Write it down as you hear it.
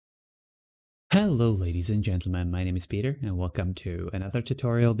Hello ladies and gentlemen, my name is Peter and welcome to another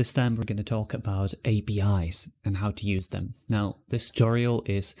tutorial. This time we're going to talk about APIs and how to use them. Now this tutorial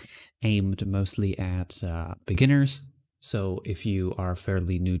is aimed mostly at beginners, so if you are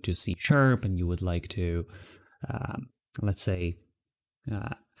fairly new to C# and you would like to, let's say,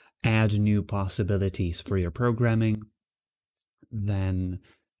 add new possibilities for your programming, then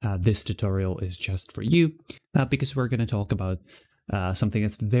this tutorial is just for you because we're going to talk about something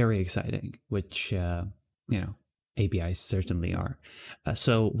that's very exciting, which, APIs certainly are.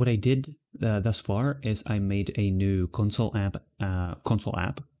 So what I did thus far is I made a new console app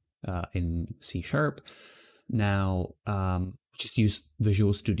in C#. Now, just use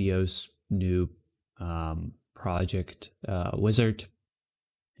Visual Studio's new project wizard.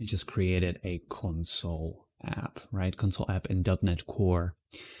 I just created a console app, right? Console app in .NET Core.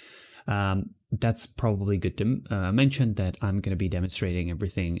 That's probably good to mention that I'm going to be demonstrating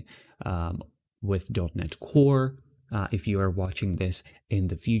everything with .NET Core. If you are watching this in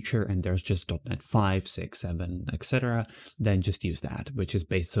the future and there's just .NET 5, 6, 7, etc., then just use that, which is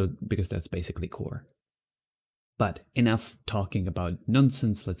because that's basically core. But enough talking about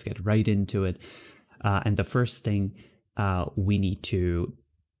nonsense. Let's get right into it. And the first thing we need to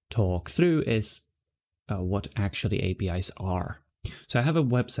talk through is what actually APIs are. So I have a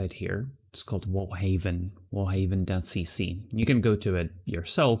website here. It's called Wallhaven, wallhaven.cc. You can go to it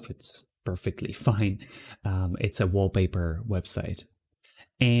yourself. It's perfectly fine. It's a wallpaper website.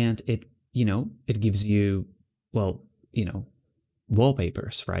 And it gives you,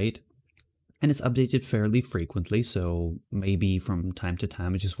 wallpapers, right? And it's updated fairly frequently. So maybe from time to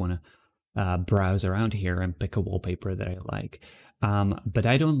time, I just want to browse around here and pick a wallpaper that I like. But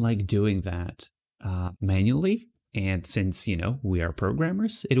I don't like doing that manually. And since, we are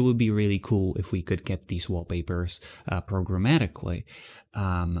programmers, it would be really cool if we could get these wallpapers programmatically.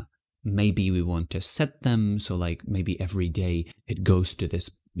 Maybe we want to set them. So like maybe every day it goes to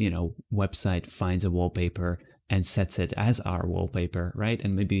this, website, finds a wallpaper and sets it as our wallpaper, right?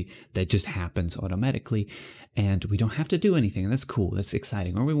 And maybe that just happens automatically and we don't have to do anything. That's cool. That's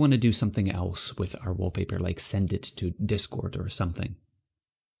exciting. Or we want to do something else with our wallpaper, like send it to Discord or something.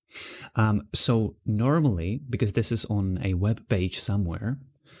 So normally, because this is on a web page somewhere,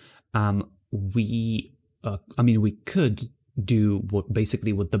 we could do what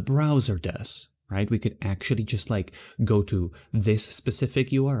the browser does, right? We could actually just like go to this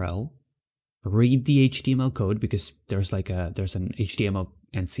specific URL, read the HTML code, because there's an HTML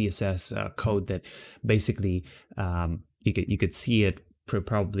and CSS code that basically you could see it,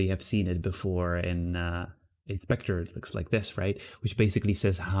 probably have seen it before in Inspector. It looks like this, right? Which basically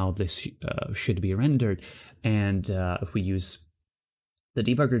says how this should be rendered. And if we use the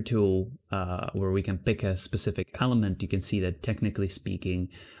debugger tool where we can pick a specific element, you can see that technically speaking,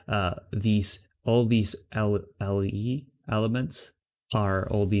 all these LE elements are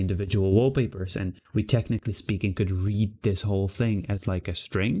all the individual wallpapers, and we technically speaking could read this whole thing as like a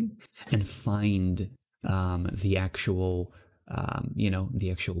string and find the actual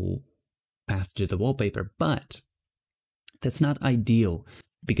path to the wallpaper. But that's not ideal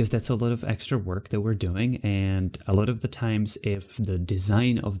because that's a lot of extra work that we're doing, and a lot of the times if the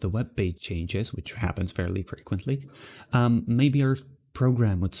design of the web page changes, which happens fairly frequently, maybe our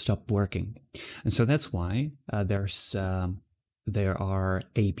program would stop working. And so that's why there are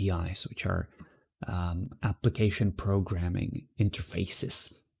APIs, which are application programming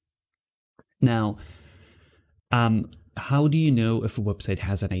interfaces. Now, how do you know if a website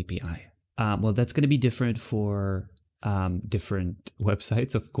has an API? Well, that's going to be different for different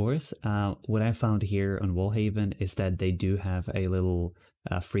websites, of course. What I found here on Wallhaven is that they do have a little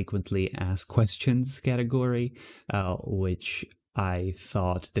frequently asked questions category, which I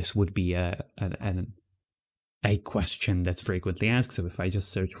thought this would be a question that's frequently asked. So if I just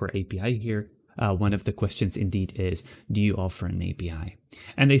search for API here, one of the questions indeed is, do you offer an API?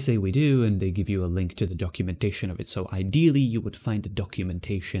 And they say we do, and they give you a link to the documentation of it. So ideally, you would find the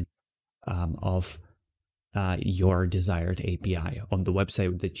documentation of your desired API on the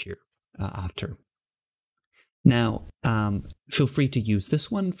website that you're after. Now, feel free to use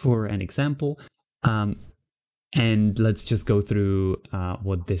this one for an example. And let's just go through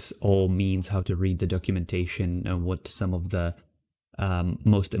what this all means, how to read the documentation, and what some of the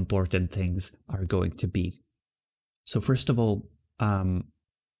most important things are going to be. So first of all,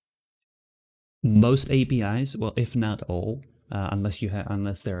 most APIs, well, if not all, unless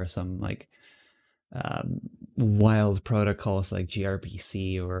there are some like wild protocols like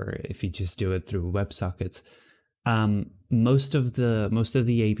gRPC, or if you just do it through WebSockets, most of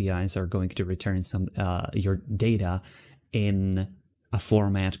the APIs are going to return some your data in a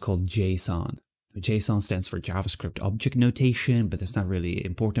format called JSON. JSON stands for JavaScript Object Notation, but that's not really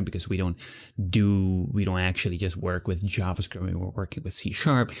important because we don't actually just work with JavaScript. We're working with C#.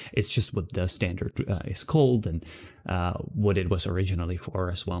 It's just what the standard is called and what it was originally for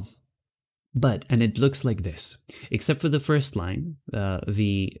as well. And it looks like this, except for the first line,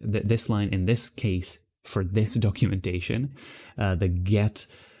 this line in this case for this documentation, the get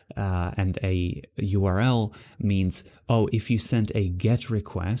and a URL means, oh, if you send a GET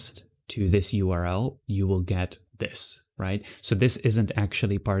request to this URL, you will get this, right? So this isn't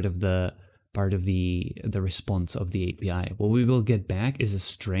actually part of the response of the API. What we will get back is a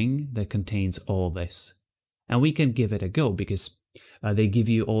string that contains all this, and we can give it a go because they give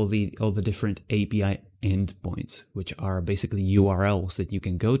you all the different API endpoints, which are basically URLs that you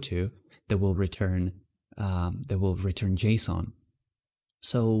can go to that will return JSON.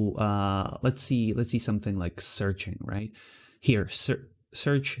 So let's see something like searching, right? Here,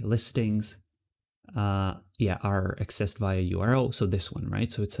 search listings are accessed via URL. So this one,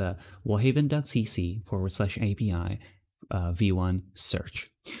 right? So it's a wallhaven.cc/API v1 search.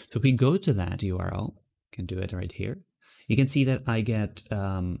 So if we go to that URL, can do it right here. You can see that I get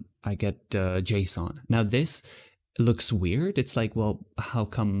JSON. Now this looks weird. It's like, well, how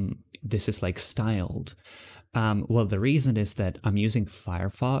come this is like styled? Well, the reason is that I'm using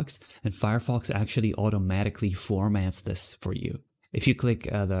Firefox, and Firefox actually automatically formats this for you. If you click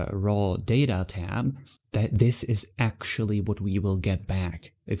the raw data tab, this is actually what we will get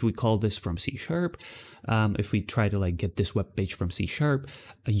back. If we call this from C#, if we try to like get this web page from C#,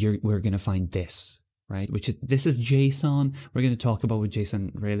 we're gonna find this, right? This is JSON. We're gonna talk about what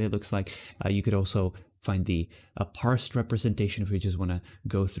JSON really looks like. You could also find the parsed representation if we just want to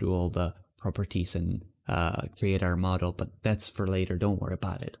go through all the properties and create our model, but that's for later. Don't worry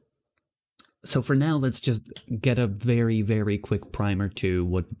about it. So for now, let's just get a very, very quick primer to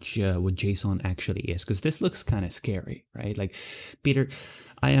what JSON actually is, because this looks kind of scary, right? Like, Peter,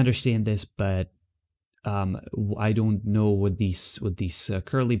 I understand this, but I don't know what these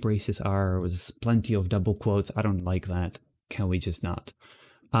curly braces are. There's plenty of double quotes. I don't like that. Can we just not?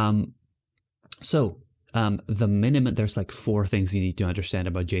 The minimum, there's like 4 things you need to understand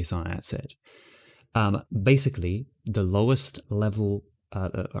about JSON. That's it. Basically, the lowest level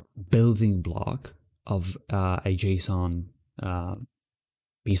building block of a JSON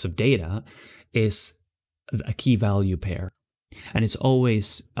piece of data is a key value pair. And it's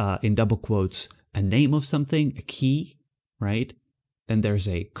always, in double quotes, a name of something, a key, right? Then there's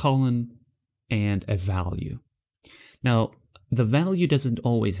a colon and a value. Now, the value doesn't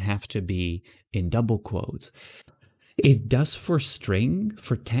always have to be in double quotes. It does for string,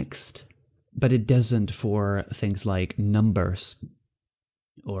 for text, but it doesn't for things like numbers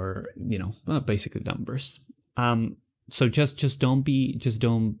or, basically numbers. So just don't be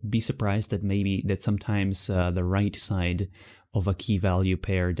surprised that sometimes the right side of a key value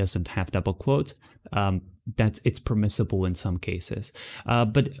pair doesn't have double quotes. It's permissible in some cases,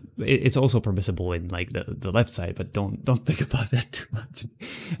 but it's also permissible in like the left side. But don't think about that too much.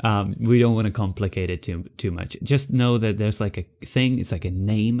 We don't want to complicate it too much. Just know that there's like a thing. It's like a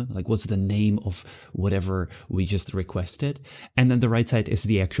name. Like, what's the name of whatever we just requested, and then the right side is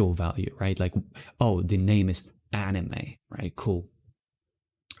the actual value, right? Like, oh, the name is anime, right? Cool.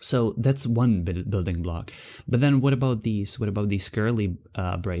 So that's one building block. But then what about these curly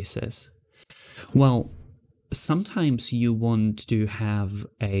braces? Well, sometimes you want to have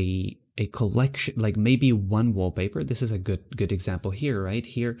a collection, like maybe one wallpaper. This is a good example here, right?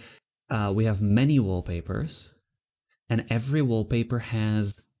 Here we have many wallpapers, and every wallpaper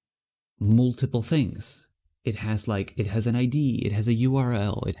has multiple things. It has an ID, it has a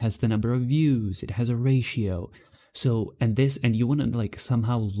URL, it has the number of views, it has a ratio. So, and you want to like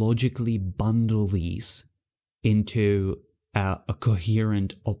somehow logically bundle these into a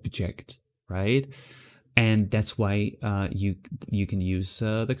coherent object, right? And that's why you can use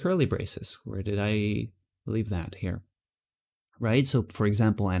the curly braces. Where did I leave that? Here, right? So, for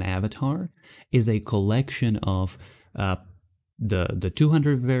example, an avatar is a collection of the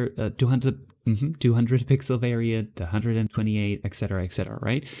 200 pixel variant, the 128, etc.,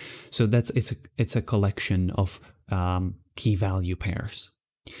 right? So it's a collection of key value pairs.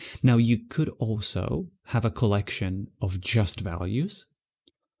 Now you could also have a collection of just values.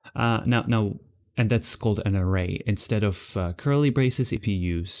 Now, and that's called an array. Instead of curly braces, if you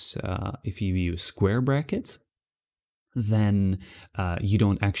use square brackets, then you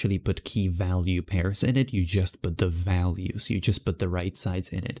don't actually put key value pairs in it. You just put the values. You just put the right sides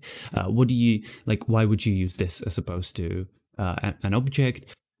in it. What do you like? Why would you use this as opposed to an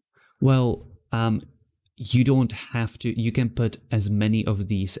object? Well, you don't have to, you can put as many of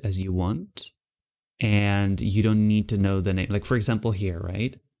these as you want, and you don't need to know the name. Like for example here,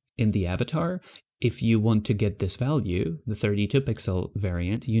 right? In the avatar, if you want to get this value, the 32 pixel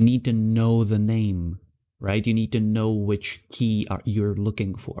variant, you need to know the name, right? You need to know which key you're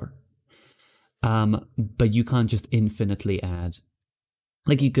looking for. But you can't just infinitely add.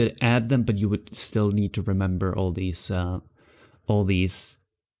 Like you could add them, but you would still need to remember all these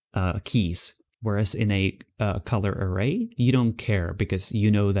keys. Whereas in a color array, you don't care, because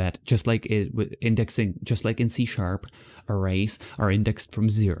you know that just like with indexing, just like in C#, arrays are indexed from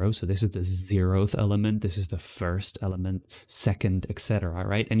 0. So this is the 0th element, this is the first element, second, etc.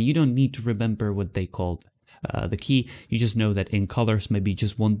 Right? And you don't need to remember what they called the key. You just know that in colors, maybe you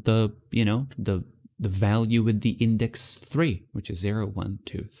just want the, you know, the value with the index 3, which is 0, 1,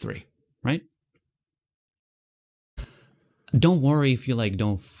 2, 3, right? Don't worry if you like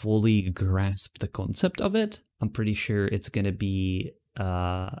don't fully grasp the concept of it. I'm pretty sure it's gonna be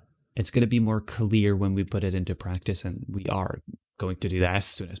more clear when we put it into practice, and we are going to do that as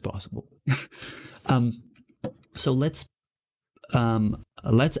soon as possible. So let's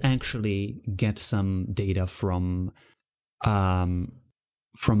actually get some data from an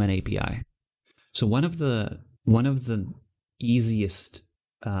API. So one of the easiest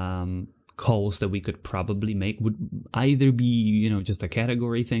calls that we could probably make would either be, you know, just a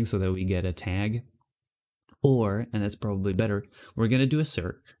category thing so that we get a tag, or, and that's probably better, we're going to do a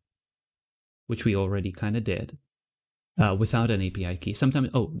search, which we already kind of did, without an API key. Sometimes,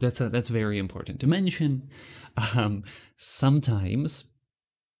 oh, that's very important to mention. Sometimes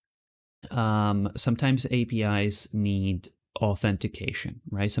APIs need authentication,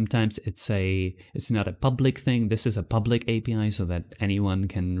 right? Sometimes it's not a public thing. This is a public API so that anyone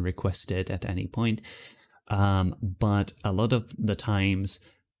can request it at any point. But a lot of the times,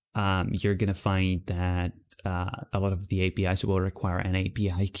 you're gonna find that a lot of the APIs will require an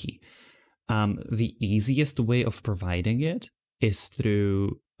API key. The easiest way of providing it is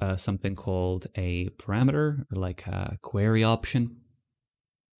through something called a parameter, or like a query option,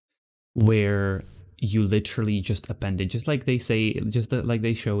 where you literally just append it, just like they say, just like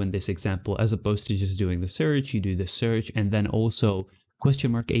they show in this example. As opposed to just doing the search, you do the search and then also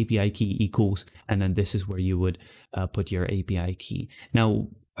question mark API key equals, and then this is where you would put your API key. Now,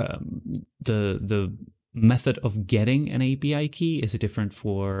 the method of getting an API key is different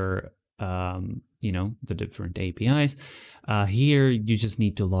for you know, the different APIs. Here, you just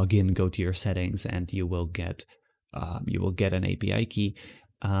need to log in, go to your settings, and you will get an API key.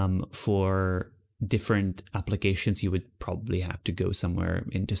 For different applications, you would probably have to go somewhere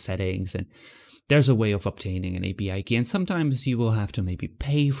into settings, and there's a way of obtaining an API key. And sometimes you will have to maybe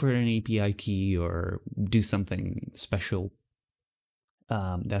pay for an API key or do something special,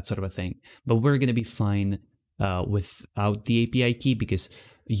 that sort of a thing. But we're going to be fine without the API key, because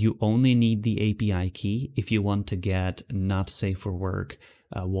you only need the API key if you want to get not safe for work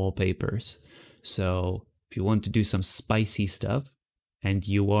wallpapers. So if you want to do some spicy stuff, and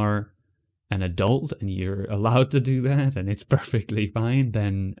you are an adult and you're allowed to do that, and it's perfectly fine,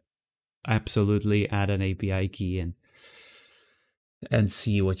 then absolutely add an API key and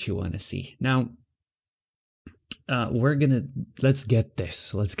see what you want to see. Now, let's get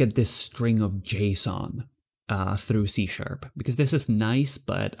this string of JSON through C#, because this is nice,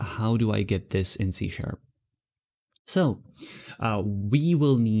 but how do I get this in C#? So we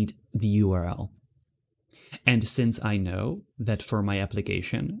will need the URL. And since I know that for my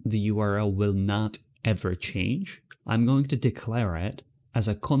application, the URL will not ever change, I'm going to declare it as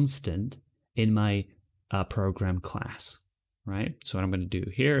a constant in my program class, right? So what I'm going to do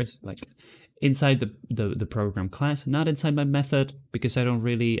here is like inside the program class, not inside my method, because I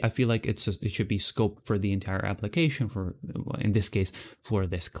feel like it should be scoped for the entire application, for, in this case, for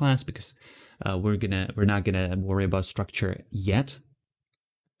this class, because we're not gonna worry about structure yet.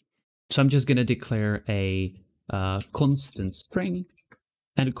 So I'm just going to declare a constant string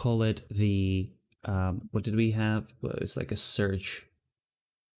and call it the, what did we have? Well, it's like a search.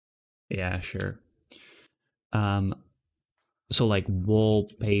 Yeah, sure. So like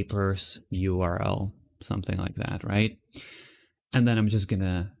wallpapers URL, something like that, right? And then I'm just going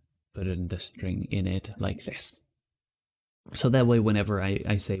to put in the string in it like this. So that way, whenever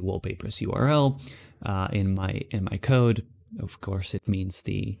I say wallpapers URL in my code, of course, it means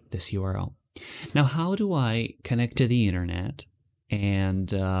this URL. Now, how do I connect to the internet and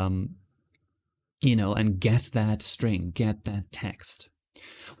you know, and get that string, get that text?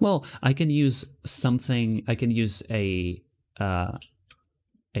 Well, I can use something. I can use a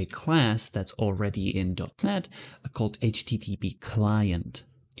class that's already in .NET called HttpClient.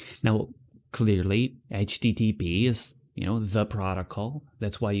 Now, clearly HTTP is, you know, the protocol.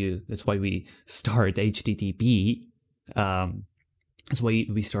 That's why we start HTTP. That's why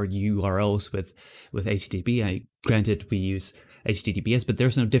we start URLs with HTTP. Granted, we use HTTPS, but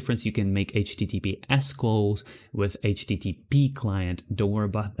there's no difference. You can make HTTPS calls with HttpClient. Don't worry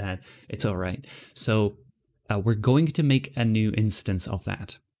about that. It's all right. So we're going to make a new instance of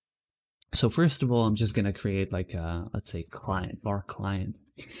that. So first of all, I'm just going to create like a, let's say, var client.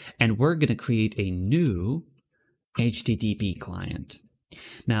 And we're going to create a new HTTP client.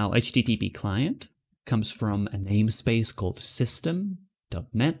 Now, HTTP client comes from a namespace called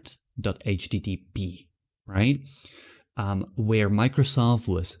system.net.http, right? Where Microsoft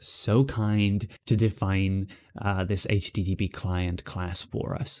was so kind to define this HTTP client class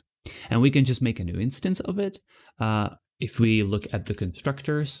for us. And we can just make a new instance of it. If we look at the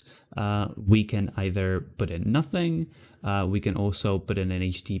constructors, we can either put in nothing. We can also put in an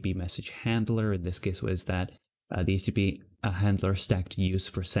HTTP message handler. In this case, was that the HTTP handler stack to use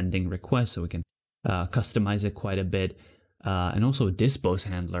for sending requests, so we can customize it quite a bit. And also a dispose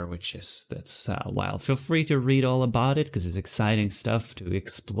handler, that's wild. Feel free to read all about it because it's exciting stuff to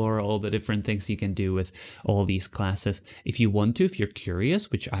explore all the different things you can do with all these classes. If you want to, if you're curious,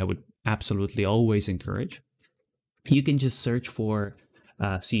 which I would absolutely always encourage, you can just search for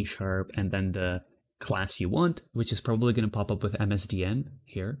C# and then the class you want, which is probably going to pop up with MSDN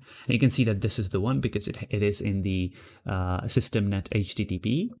here. And you can see that this is the one because it is in the systemnet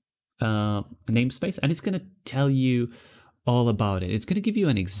HTTP namespace, and it's going to tell you all about it. It's going to give you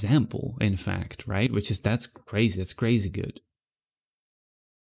an example, in fact, right? That's crazy. That's crazy good.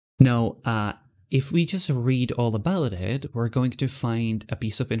 Now, if we just read all about it, we're going to find a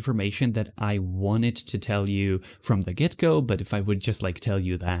piece of information that I wanted to tell you from the get-go, but if I would just like tell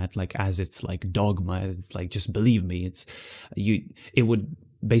you that, like as it's like dogma, it's like just believe me, it would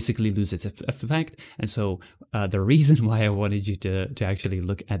basically lose its effect. And so the reason why I wanted you to actually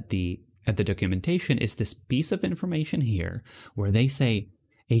look at the documentation is this piece of information here where they say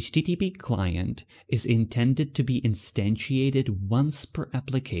HTTP client is intended to be instantiated once per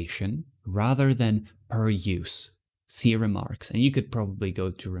application rather than per use. See remarks. And you could probably go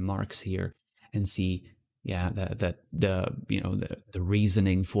to remarks here and see, yeah, the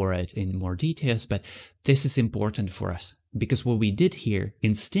reasoning for it in more details. But this is important for us because what we did here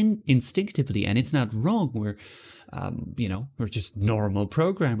instinctively, and it's not wrong, we're just normal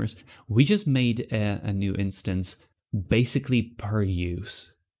programmers. We just made a new instance basically per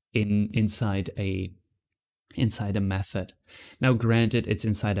use inside a method. Now, granted, it's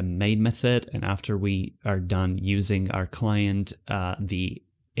inside a main method, and after we are done using our client, the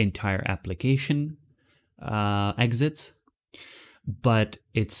entire application exits. But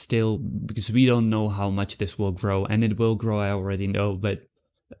it's still, because we don't know how much this will grow, and it will grow, I already know, but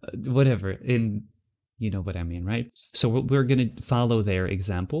whatever, you know what I mean, right? So we're going to follow their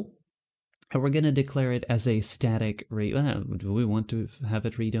example, and we're going to declare it as a static read. Do we want to have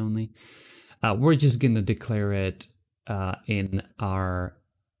it read only? We're just going to declare it in our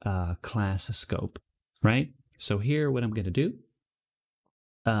class scope, right? So here, what I'm going to do,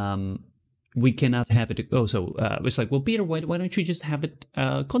 we cannot have it. It's like, well, Peter, why don't you just have it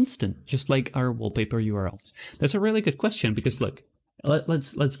constant, just like our wallpaper URLs? That's a really good question because look,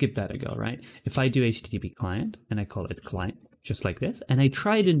 let's give that a go, right? If I do HTTP client and I call it client, just like this, and I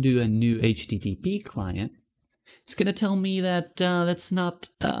try to do a new HTTP client, it's going to tell me that that's not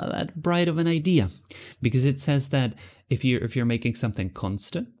that bright of an idea, because it says that if you're making something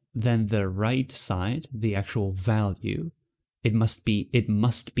constant, then the right side, the actual value, it must be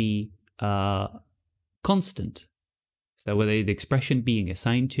constant. So whether the expression being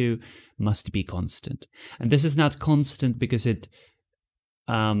assigned to must be constant, and this is not constant because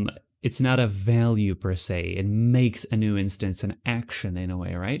it's not a value per se. It makes a new instance an action in a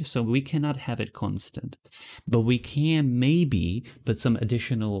way, right? So we cannot have it constant, but we can maybe put some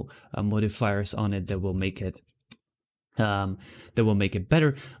additional modifiers on it that will make it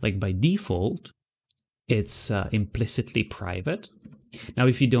better. Like by default, it's implicitly private. Now,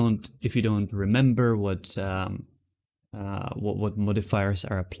 if you don't remember what modifiers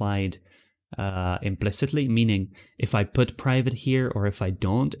are applied implicitly, meaning if I put private here or if I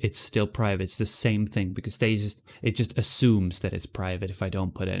don't, it's still private. It's the same thing because it just assumes that it's private if I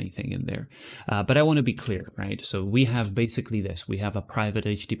don't put anything in there. But I want to be clear, right? So we have basically this. We have a private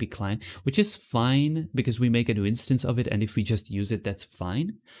HTTP client, which is fine because we make a new instance of it, and if we just use it, that's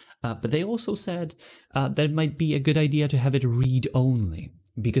fine. But they also said that it might be a good idea to have it read only,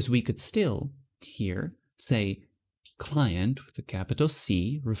 because we could still here say client with a capital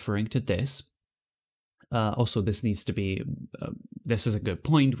C referring to this, also this needs to be, this is a good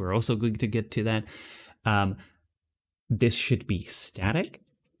point. We're also going to get to that. This should be static.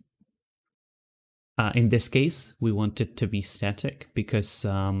 In this case, we want it to be static because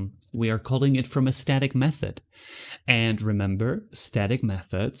we are calling it from a static method. And remember, static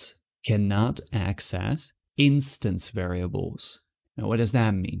methods cannot access instance variables. Now, what does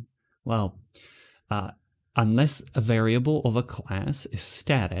that mean? Well, unless a variable of a class is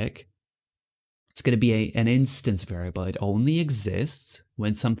static, it's going to be an instance variable. It only exists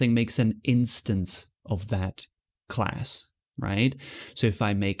when something makes an instance of that class, right? So if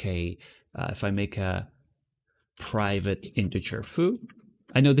I make a private integer foo,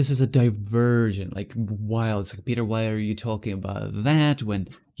 I know this is a divergent, like, wild. It's like, Peter, why are you talking about that when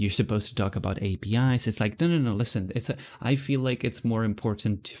you're supposed to talk about APIs? It's like, no, listen. I feel like it's more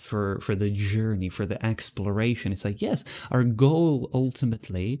important for the journey, for the exploration. It's like, yes, our goal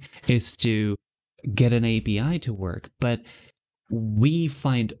ultimately is to get an API to work, but we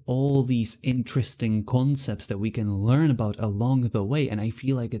find all these interesting concepts that we can learn about along the way, and I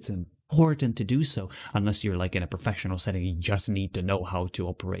feel like it's important to do so. Unless you're like in a professional setting, you just need to know how to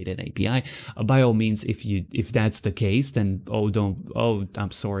operate an API. By all means, if that's the case, then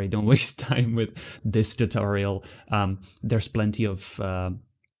I'm sorry, don't waste time with this tutorial. There's plenty of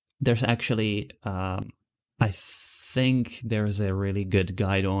there's actually I think there's a really good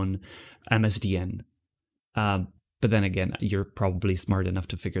guide on MSDN. But then again, you're probably smart enough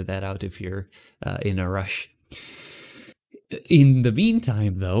to figure that out if you're in a rush. In the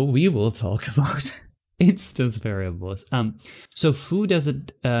meantime, though, we will talk about instance variables. So foo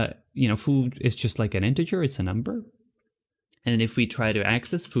doesn't, foo is just like an integer, it's a number. And if we try to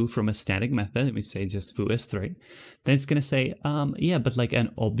access foo from a static method, and we say just foo is 3, then it's going to say, yeah, but like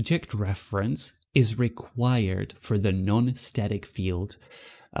an object reference is required for the non-static field.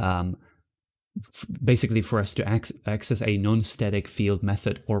 Basically for us to access a non-static field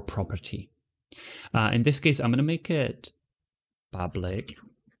method or property. In this case, I'm going to make it public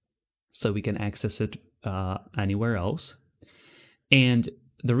so we can access it anywhere else. And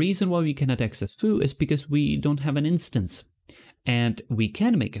the reason why we cannot access foo is because we don't have an instance. And we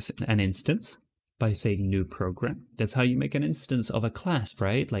can make an instance by saying new program. That's how you make an instance of a class,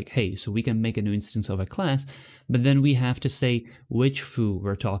 right? Like, hey, so we can make a new instance of a class, but then we have to say which foo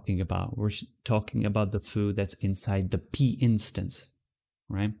we're talking about. We're talking about the foo that's inside the P instance,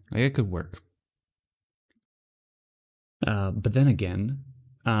 right? Like, it could work. But then again,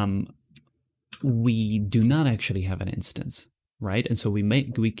 we do not actually have an instance, right? And so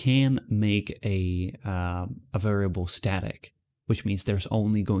we can make a variable static, which means there's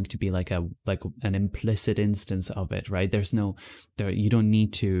only going to be like an implicit instance of it, right? You don't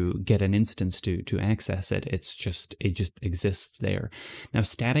need to get an instance to access it. It just exists there. Now,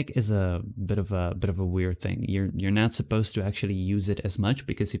 static is a bit of a weird thing. You're not supposed to actually use it as much,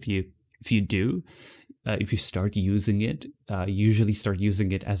 because if you start using it, usually start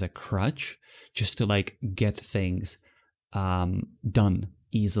using it as a crutch just to like get things done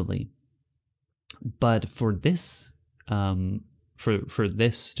easily. But for this for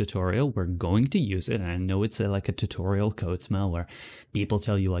this tutorial, we're going to use it. And I know it's like a tutorial code smell where people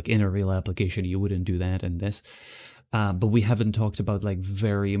tell you like in a real application you wouldn't do that and this. But we haven't talked about like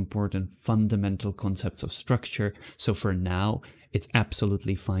very important fundamental concepts of structure. So for now, it's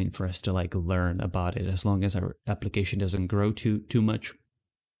absolutely fine for us to like learn about it. As long as our application doesn't grow too much,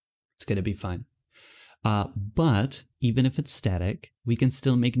 it's going to be fine. But even if it's static, we can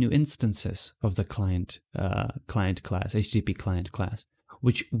still make new instances of the client class, HttpClient class,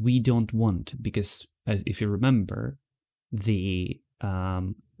 which we don't want, because if you remember, the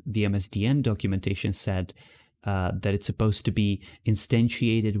MSDN documentation said that it's supposed to be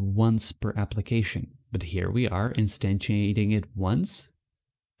instantiated once per application. But here we are instantiating it once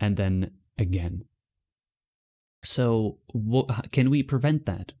and then again. So can we prevent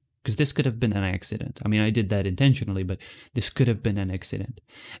that? Because this could have been an accident. I mean, I did that intentionally, but this could have been an accident.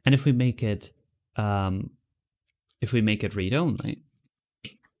 And if we make it read only,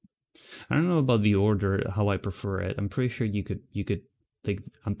 I don't know about the order, how I prefer it. I'm pretty sure you could like,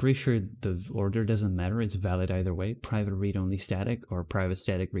 I'm pretty sure the order doesn't matter. It's valid either way. Private read only static or private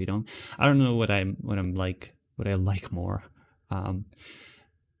static read only. I don't know what I like more.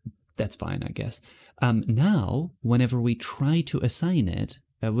 That's fine, I guess. Now, whenever we try to assign it,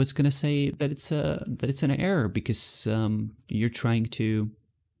 it's going to say that it's an error because you're trying to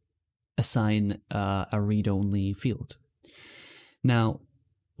assign a read-only field. Now,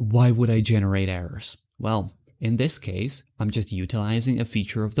 why would I generate errors? Well, in this case, I'm just utilizing a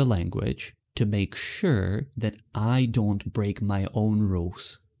feature of the language to make sure that I don't break my own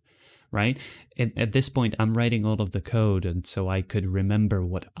rules. right? At this point, I'm writing all of the code, and so I could remember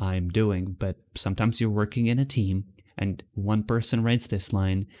what I'm doing. But sometimes you're working in a team, and one person writes this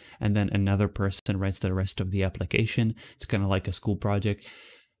line, and then another person writes the rest of the application. It's kind of like a school project.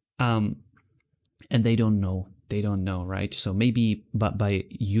 And they don't know. They don't know, right? So maybe but by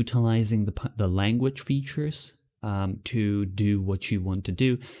utilizing the language features to do what you want to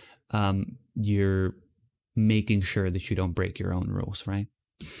do, you're making sure that you don't break your own rules, right?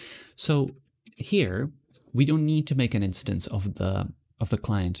 So here we don't need to make an instance of the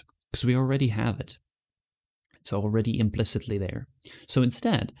client because we already have it. It's already implicitly there. So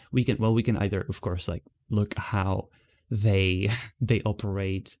instead, we can either, of course, like look how they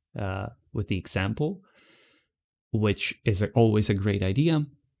operate with the example, which is always a great idea. And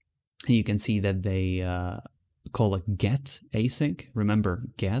you can see that they call it get async. Remember,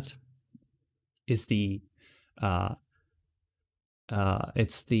 get is the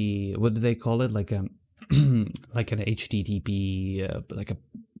it's the, what do they call it? Like a like an HTTP like a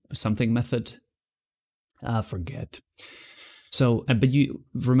something method. Forget. So, but you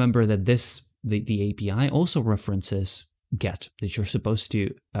remember that the API also references get, that you're supposed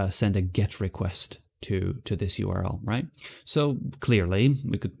to send a get request to this URL, right? So clearly,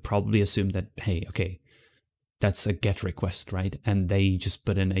 we could probably assume that, hey, okay, that's a get request, right? And they just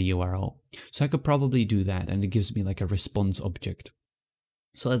put in a URL. So I could probably do that, and it gives me like a response object.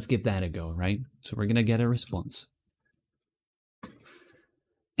 So let's give that a go, right? So we're gonna get a response.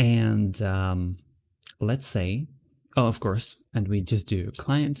 And let's say, oh, of course, and we just do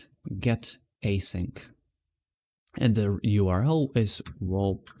client get async. And the URL is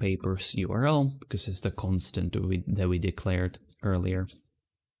wallpapers URL because it's the constant that we declared earlier.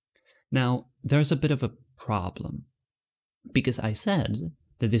 Now, there's a bit of a problem because I said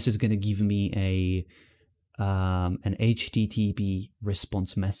that this is going to give me an HTTP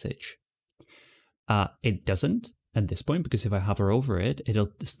response message. It doesn't at this point because if I hover over it,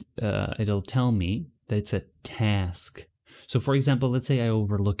 it'll tell me that it's a task. So, for example, let's say I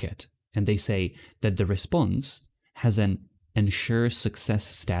overlook it and they say that the response has an ensure success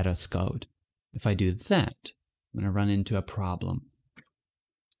status code. If I do that, I'm going to run into a problem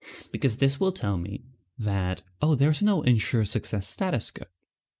because this will tell me that, oh, there's no ensure success status code.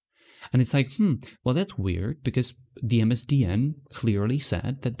 And it's like, well, that's weird because the MSDN clearly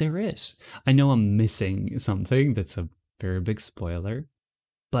said that there is. I know I'm missing something. That's a very big spoiler,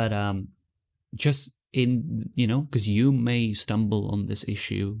 but just in, because you may stumble on this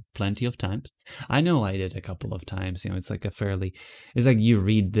issue plenty of times. I know I did a couple of times. It's like it's like you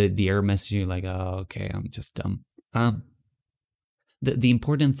read the error message, you're like, oh, okay, I'm just dumb. The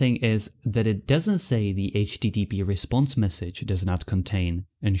important thing is that it doesn't say the HTTP response message does not contain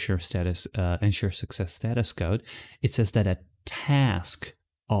ensure success status code. It says that a task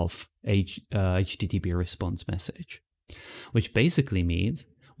of HTTP response message, which basically means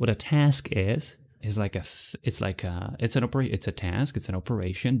what a task is like it's a task, it's an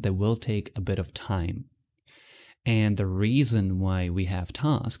operation that will take a bit of time. And the reason why we have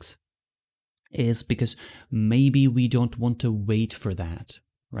tasks is because maybe we don't want to wait for that,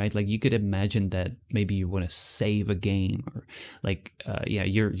 right? Like you could imagine that maybe you want to save a game, or like,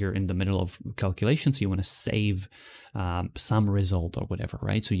 you're in the middle of calculations, so you want to save some result or whatever,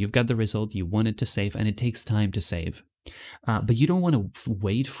 right? So you've got the result, you want it to save, and it takes time to save. But you don't want to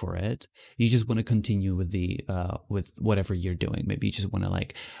wait for it. You just want to continue with with whatever you're doing. Maybe you just want to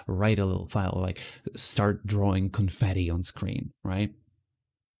like write a little file, like start drawing confetti on screen, right?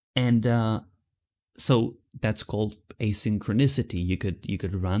 And so that's called asynchronicity. You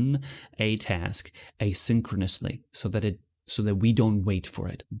could run a task asynchronously so that we don't wait for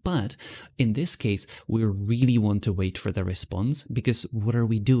it. But in this case, we really want to wait for the response because what are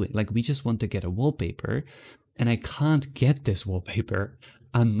we doing? Like we just want to get a wallpaper, and I can't get this wallpaper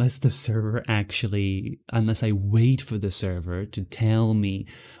unless I wait for the server to tell me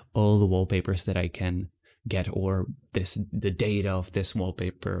all the wallpapers that I can get, or the data of this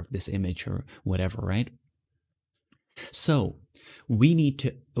wallpaper, of this image, or whatever, right? So we need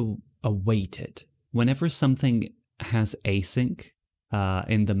to await it. Whenever something has async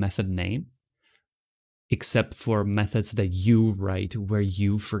in the method name, except for methods that you write where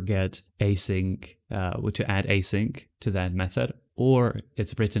you forget async, to add async to that method, or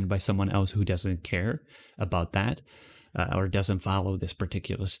it's written by someone else who doesn't care about that, or doesn't follow this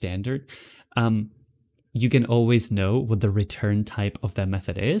particular standard, you can always know what the return type of that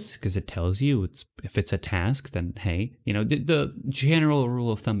method is because it tells you if it's a task, then hey, the general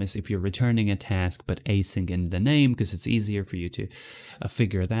rule of thumb is if you're returning a task but async in the name because it's easier for you to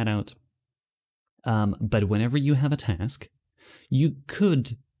figure that out. But whenever you have a task, you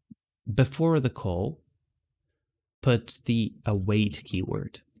could before the call, put the await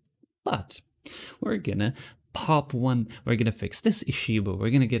keyword. But we're gonna pop one, we're gonna fix this issue, but we're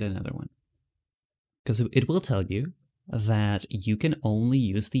gonna get another one. Because it will tell you that you can only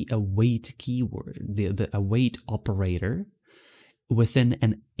use the await keyword, the await operator, within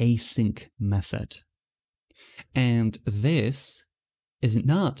an async method. And this is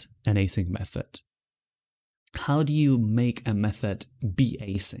not an async method. How do you make a method be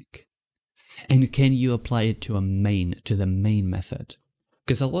async? And can you apply it to the main method?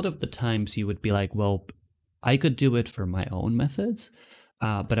 Because a lot of the times you would be like, well, I could do it for my own methods,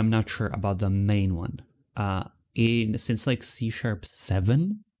 but I'm not sure about the main one. Since like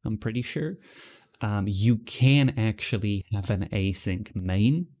C#7, I'm pretty sure, you can actually have an async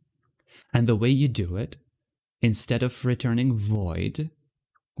main. And the way you do it, instead of returning void,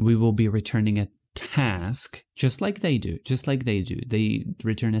 we will be returning a task, just like they do. They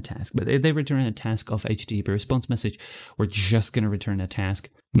return a task, but they return a task of HTTP response message. We're just going to return a task.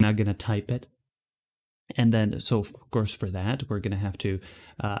 We're not going to type it. And then, so of course, for that, we're going to have to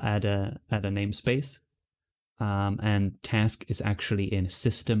add a namespace. And task is actually in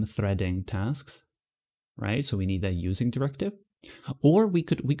system threading tasks, right? So we need a using directive. Or we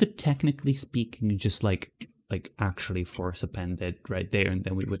could technically speaking just like actually force append it right there, and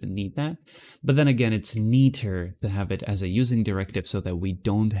then we wouldn't need that. But then again, it's neater to have it as a using directive so that we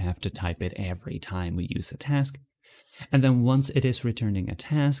don't have to type it every time we use a task. And then once it is returning a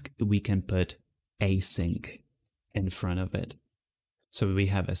task, we can put async in front of it. So we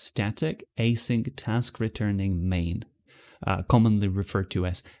have a static async task returning main, commonly referred to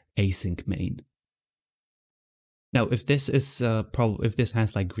as async main. Now, if this is if this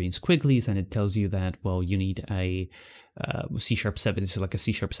has like green squigglies and it tells you that, well, you need a C#7, this is like a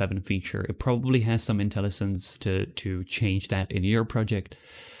C#7 feature, it probably has some intelligence to change that in your project.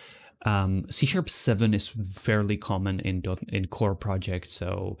 C#7 is fairly common in core projects,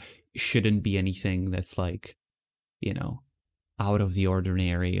 so it shouldn't be anything that's like, you know, out of the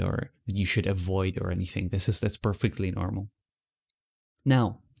ordinary or you should avoid or anything. That's perfectly normal.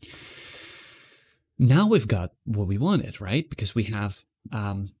 Now we've got what we wanted, right? Because we have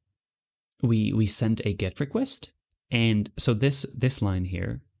we sent a GET request, and so this line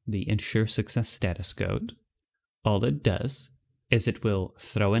here, the ensure success status code, all it does is it will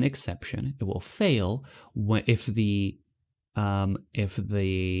throw an exception. It will fail if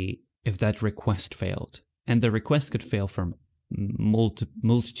that request failed, and the request could fail from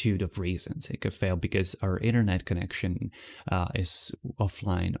multitude of reasons. It could fail because our internet connection is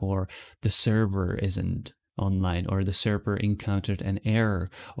offline, or the server isn't online, or the server encountered an error,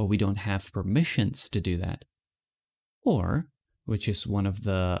 or we don't have permissions to do that, or, which is one of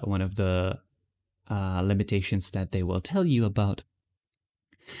the limitations that they will tell you about,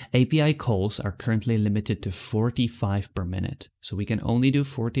 API calls are currently limited to 45 per minute. So we can only do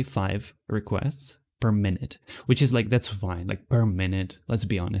 45 requests per minute, which is like, that's fine, like per minute, let's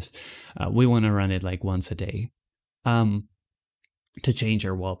be honest. We want to run it like once a day. To change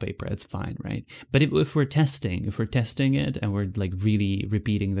our wallpaper, it's fine, right? But if we're testing it and we're like really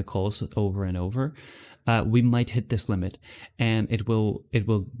repeating the calls over and over, we might hit this limit, and it will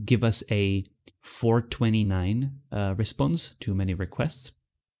give us a 429 response, too many requests.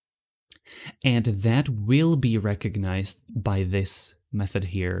 And that will be recognized by this method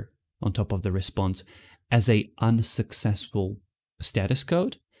here on top of the response as a unsuccessful status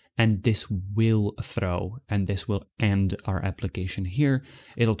code, and this will throw, and this will end our application here.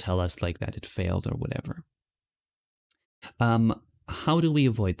 It'll tell us like that it failed or whatever. How do we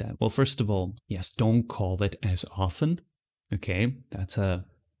avoid that? Well, first of all, yes, don't call it as often. Okay, that's a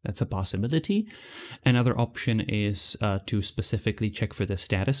possibility. Another option is to specifically check for the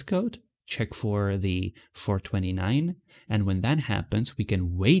status code, check for the 429, and when that happens, we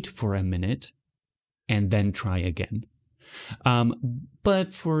can wait for a minute and then try again. But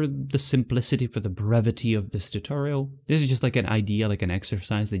for the simplicity, for the brevity of this tutorial, this is just like an idea, like an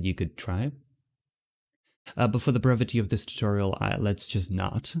exercise that you could try. But for the brevity of this tutorial, let's just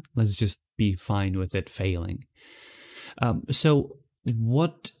not. Let's just be fine with it failing. So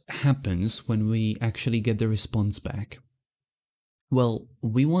what happens when we actually get the response back? Well,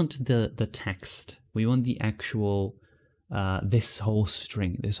 we want the text. We want the actual, this whole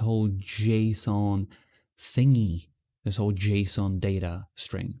string, this whole JSON thingy, this whole JSON data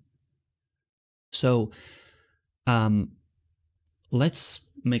string. So let's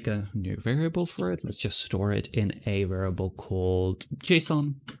make a new variable for it. Let's just store it in a variable called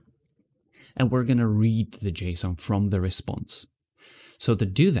JSON. And we're going to read the JSON from the response. So to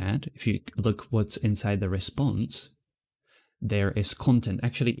do that, if you look what's inside the response, there is content.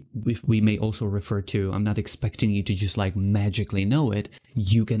 Actually, we may also refer to, I'm not expecting you to just like magically know it.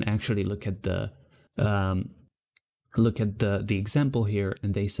 You can actually look at the example here,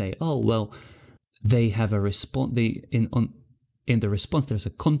 and they say, oh, well, they have a response. In the response, there's a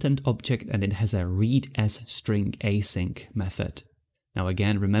content object, and it has a read as string async method. Now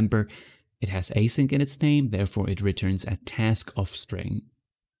again, remember, it has async in its name, therefore it returns a task of string.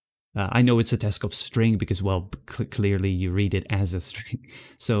 I know it's a task of string because, well, clearly you read it as a string.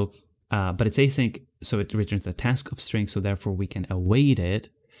 So, but it's async, so it returns a task of string, so therefore we can await it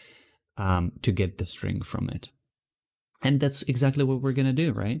to get the string from it. And that's exactly what we're gonna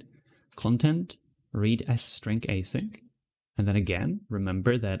do, right? Content, read as string async. And then again,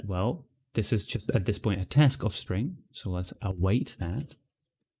 remember that, well, this is just at this point a task of string, so let's await that,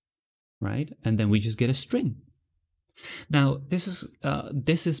 right? And then we just get a string. Now, this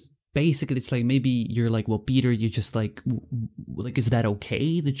is basically, it's like maybe you're like, well, Peter, you're just like, is that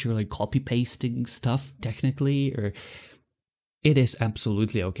okay that you're like copy pasting stuff technically? Or it is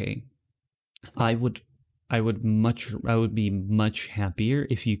absolutely okay. I would be much happier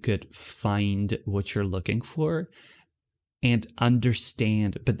if you could find what you're looking for and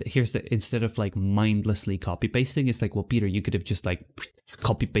understand. But here's the, instead of like mindlessly copy pasting, it's like, well, Peter, you could have just like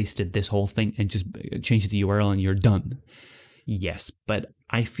copy pasted this whole thing and just changed the URL and you're done. Yes, but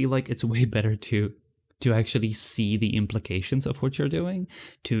I feel like it's way better to actually see the implications of what you're doing,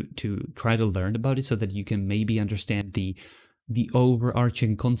 to try to learn about it so that you can maybe understand the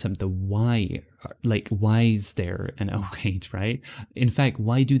overarching concept, the why, like why is there an await, right? In fact,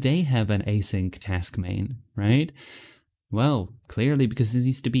 why do they have an async task main, right? Well, clearly because it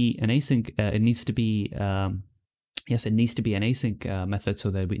needs to be an async, it needs to be, yes, it needs to be an async method so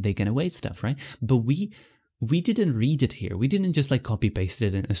that they can await stuff, right? But we didn't read it here. We didn't just like copy paste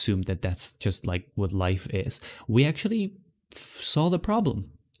it and assume that that's just like what life is. We actually saw the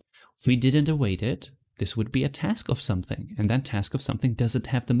problem. If we didn't await it, this would be a task of something, and that task of something doesn't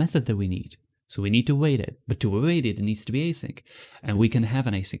have the method that we need. So we need to await it, but to await it, it needs to be async, and we can have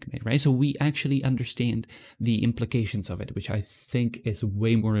an async made, right? So we actually understand the implications of it, which I think is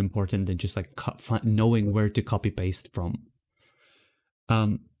way more important than just like knowing where to copy paste from.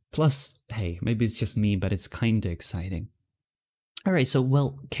 Plus, hey, maybe it's just me, but it's kind of exciting. All right, so,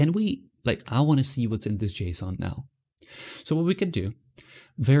 well, can we, like, I want to see what's in this JSON now. So what we can do,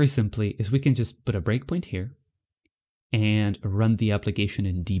 very simply, is we can just put a breakpoint here and run the application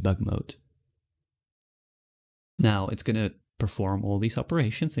in debug mode. Now, it's going to perform all these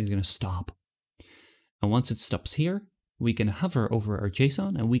operations, and it's going to stop. And once it stops here, we can hover over our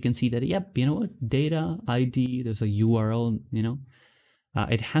JSON, and we can see that, yep, you know what, data, ID, there's a URL, you know.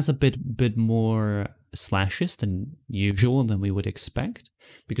 It has a bit more slashes than usual, than we would expect,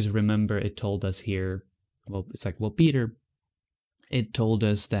 because remember it told us here, well, it's like, well, Peter, it told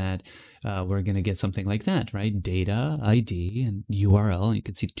us that we're going to get something like that, right? Data, ID, and URL. You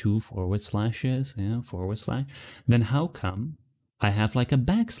can see 2 forward slashes, yeah, forward slash. Then how come I have like a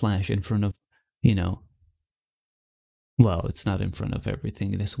backslash in front of, you know, well, it's not in front of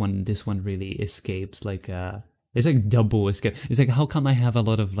everything. This one really escapes like it's like double escape. It's like, how come I have a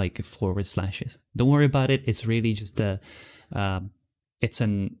lot of like forward slashes? Don't worry about it. It's really just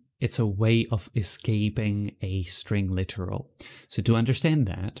it's a way of escaping a string literal. So to understand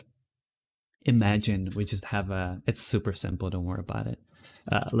that, imagine we just have it's super simple. Don't worry about it.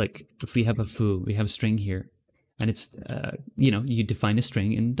 Like if we have a foo, we have a string here, and it's, you know, you define a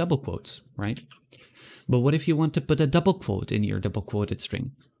string in double quotes, right? But what if you want to put a double quote in your double quoted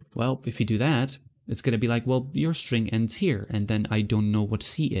string? Well, if you do that, it's going to be like, well, your string ends here, and then I don't know what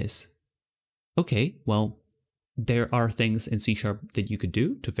C is. Okay, well, there are things in C# that you could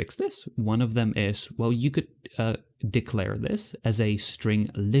do to fix this. One of them is, well, you could declare this as a string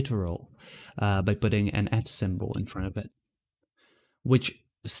literal by putting an @ symbol in front of it, which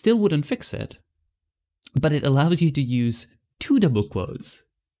still wouldn't fix it, but it allows you to use 2 double quotes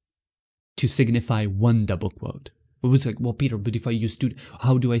to signify 1 double quote. It was like, well, Peter, but if I use 2,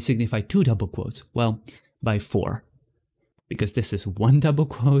 how do I signify 2 double quotes? Well, by 4, because this is 1 double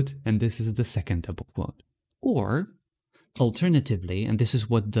quote and this is the second double quote. Or alternatively, and this is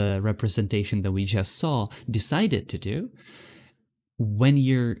what the representation that we just saw decided to do, when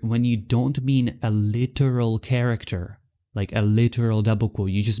you don't mean a literal character, like a literal double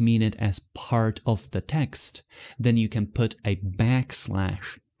quote, you just mean it as part of the text, then you can put a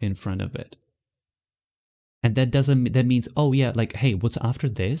backslash in front of it. And that means, oh yeah, like, hey, what's after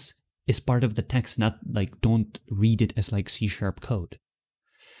this is part of the text, not like, don't read it as like C# code.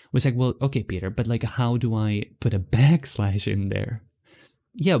 It's like, well, okay, Peter, but like, how do I put a backslash in there?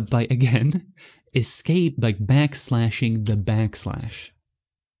 Yeah, by, again, escape, like backslashing the backslash.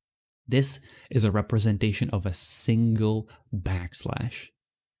 This is a representation of a single backslash.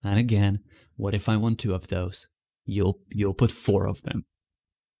 And again, what if I want 2 of those? You'll put 4 of them,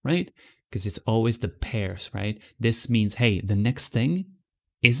 right? Because it's always the pairs, right? This means, hey, the next thing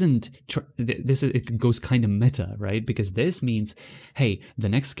isn't, it goes kind of meta, right? Because this means, hey, the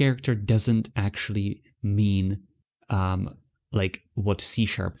next character doesn't actually mean like what C#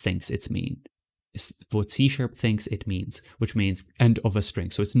 thinks it means. What C# thinks it means, which means end of a string.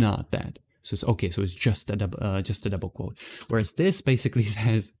 So it's not that. So it's okay. So it's just a double quote. Whereas this basically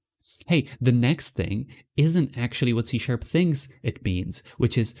says, hey, the next thing isn't actually what C# thinks it means,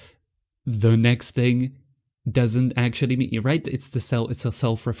 which is the next thing doesn't actually mean, right? It's a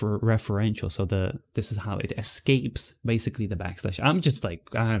self-referential. So this is how it escapes basically the backslash.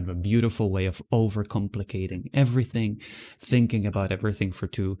 I have a beautiful way of overcomplicating everything, thinking about everything for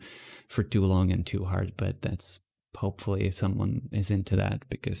too long and too hard. But that's hopefully if someone is into that,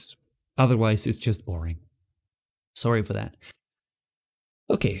 because otherwise it's just boring. Sorry for that.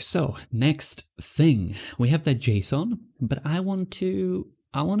 Okay, so next thing, we have that JSON, but I want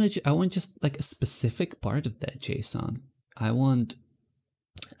just like a specific part of that JSON. I want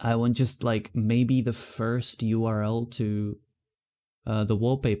just like maybe the first URL to the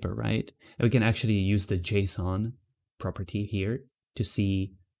wallpaper, right? And we can actually use the JSON property here to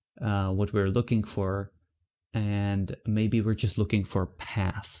see what we're looking for. And maybe we're just looking for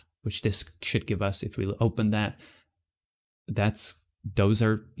path, which this should give us if we open that. Those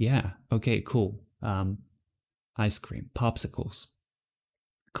are, yeah, okay, cool. Ice cream, popsicles.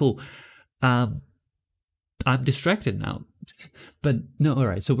 Cool. I'm distracted now. But no, all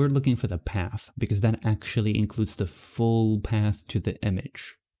right, so we're looking for the path because that actually includes the full path to the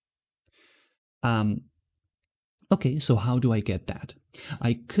image. Okay, so how do I get that?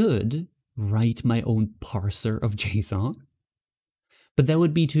 I could write my own parser of JSON, but that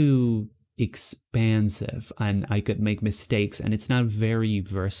would be too expansive and I could make mistakes and it's not very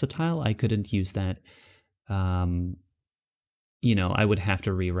versatile. I couldn't use that. You know, I would have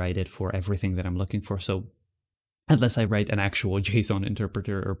to rewrite it for everything that I'm looking for. So unless I write an actual JSON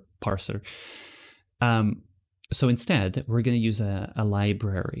interpreter or parser. So instead, we're going to use a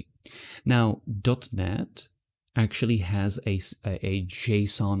library. Now, .NET actually has a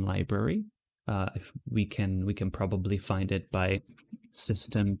JSON library. If we can probably find it by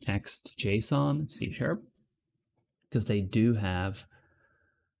system text JSON C#, because they do have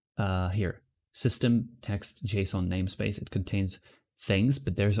here system text JSON namespace. It contains things,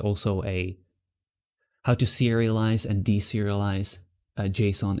 but there's also a how to serialize and deserialize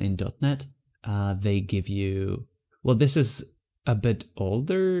JSON in .NET. They give you, well, this is a bit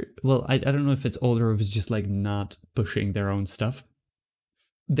older. Well, I don't know if it's older or if it's just like not pushing their own stuff.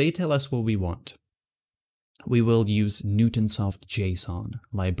 They tell us what we want. We will use Newtonsoft JSON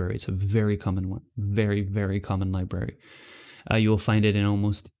library. It's a very common one, very, very common library. You will find it in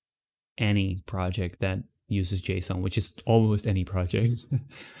almost any project that uses JSON, which is almost any project.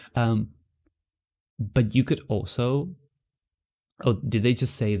 But you could also, oh, did they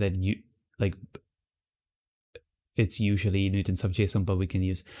just say that you, like, it's usually Newtonsoft JSON, but we can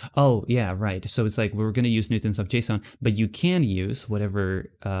use, oh yeah, right. So it's like, we're going to use Newtonsoft JSON, but you can use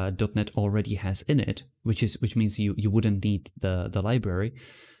whatever .NET already has in it, which means you wouldn't need the library.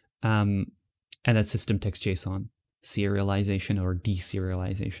 And that's system text JSON, serialization or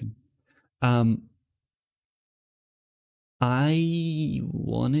deserialization. I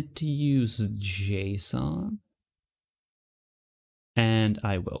wanted to use JSON, and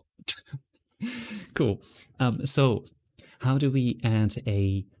I will. Cool. So how do we add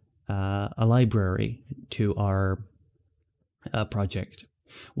a library to our project?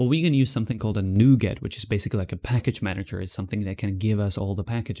 Well, we can use something called a NuGet, which is basically like a package manager. It's something that can give us all the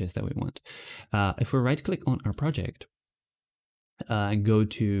packages that we want. If we right-click on our project and go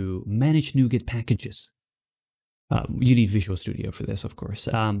to Manage NuGet Packages, you need Visual Studio for this, of course.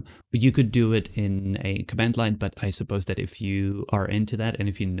 But you could do it in a command line, but I suppose that if you are into that and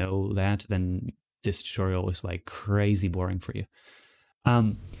if you know that, then this tutorial is like crazy boring for you.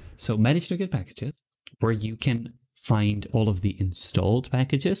 So Manage NuGet Packages, where you can find all of the installed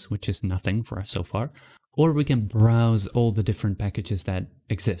packages, which is nothing for us so far, or we can browse all the different packages that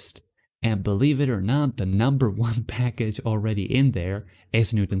exist. And believe it or not, the #1 package already in there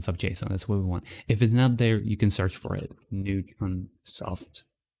is Newtonsoft JSON. That's what we want. If it's not there, you can search for it. Newtonsoft.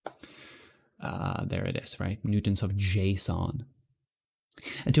 There it is, right? Newtonsoft JSON.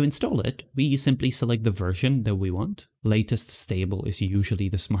 And to install it, we simply select the version that we want. Latest stable is usually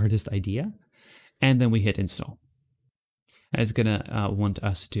the smartest idea. And then we hit install. And it's gonna want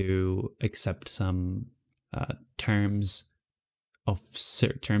us to accept some terms of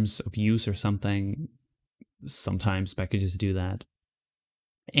use or something. Sometimes packages do that.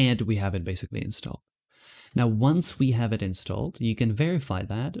 And we have it basically installed. Now, once we have it installed, you can verify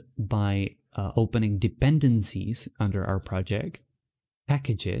that by opening dependencies under our project,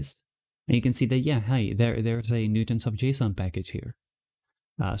 packages, and you can see that, yeah, hey, there's a Newton sub.json package here.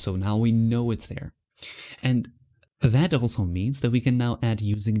 So now we know it's there. And that also means that we can now add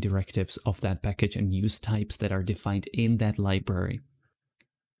using directives of that package and use types that are defined in that library.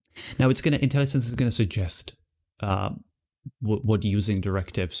 Now IntelliSense is gonna suggest what using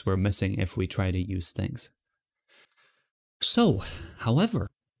directives we're missing if we try to use things. So, however,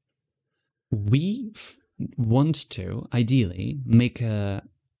 we want to ideally make a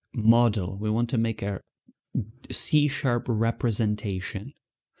model. We want to make a C# representation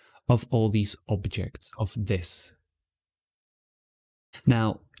of all these objects of this.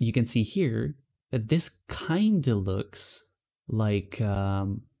 Now, you can see here that this kind of looks like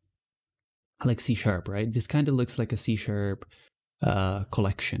C#, right? This kind of looks like a C#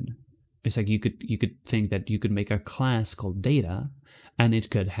 collection. It's like you could think that you could make a class called data, and it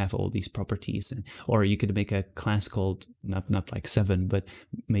could have all these properties, or you could make a class called not like 7, but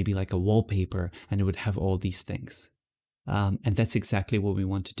maybe like a wallpaper, and it would have all these things. And that's exactly what we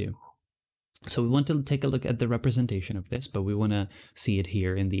want to do. So we want to take a look at the representation of this, but we want to see it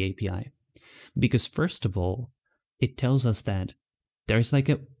here in the API, because first of all, it tells us that there's like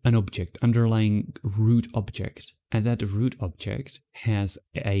an object, underlying root object, and that root object has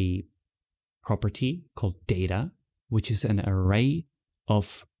a property called data, which is an array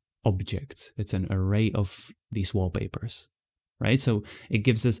of objects. It's an array of these wallpapers, right? So it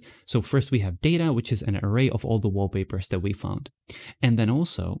gives us, so first we have data, which is an array of all the wallpapers that we found. And then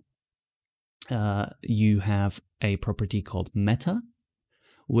also you have a property called meta,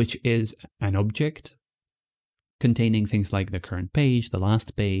 which is an object containing things like the current page, the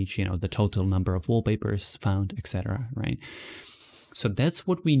last page, the total number of wallpapers found, etc., right? So that's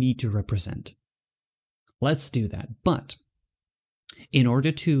what we need to represent. Let's do that. But in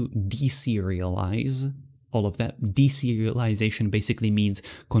order to deserialize all of that, deserialization basically means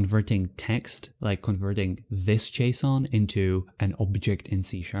converting text, like converting this JSON into an object in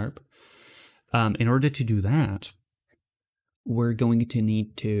C#. In order to do that, we're going to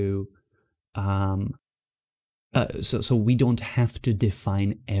need to so we don't have to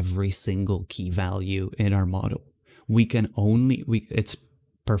define every single key value in our model. We can only, it's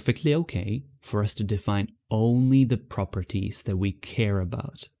perfectly okay for us to define only the properties that we care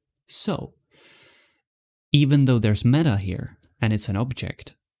about. So even though there's meta here and it's an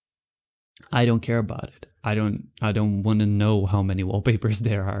object, I don't care about it. I don't want to know how many wallpapers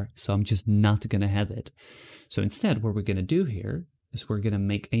there are, so I'm just not going to have it. So instead, what we're going to do here is we're going to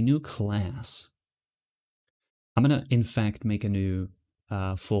make a new class. I'm going to, in fact, make a new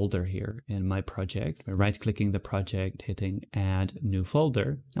folder here in my project. By right-clicking the project, hitting Add New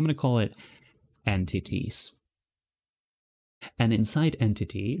Folder. I'm going to call it Entities. And inside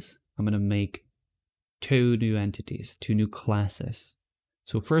Entities, I'm going to make 2 new entities, 2 new classes.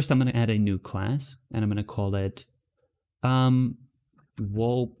 So first, I'm going to add a new class, and I'm going to call it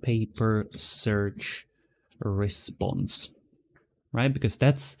Wallpaper Search Response, right? Because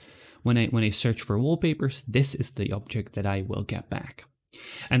that's when I search for wallpapers, this is the object that I will get back.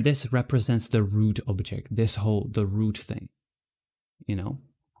 And this represents the root object, the root thing,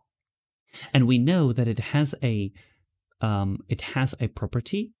 And we know that it has a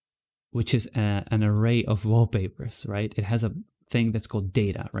property, which is an array of wallpapers, right? It has a thing that's called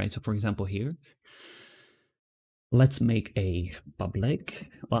data, right? So for example here, let's make a public.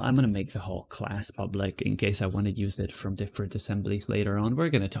 Well, I'm going to make the whole class public in case I want to use it from different assemblies later on. We're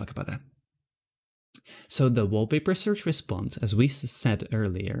going to talk about that. So the wallpaper search response, as we said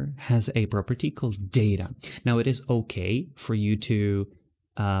earlier, has a property called data. Now it is okay for you to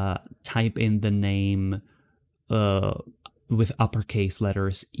type in the name with uppercase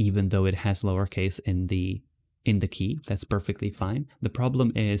letters, even though it has lowercase in the key. That's perfectly fine. The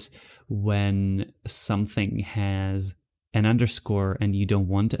problem is when something has an underscore and you don't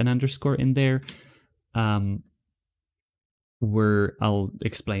want an underscore in there. I'll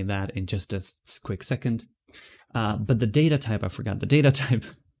explain that in just a quick second. But the data type, I forgot the data type.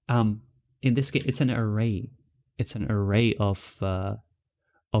 In this case, it's an array. It's an array of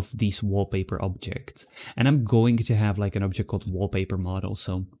these wallpaper objects. And I'm going to have like an object called wallpaper model.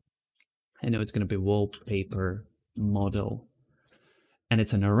 So I know it's going to be wallpaper model. And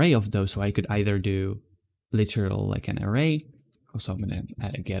it's an array of those. So I could either do literal like an array. Also, I'm going to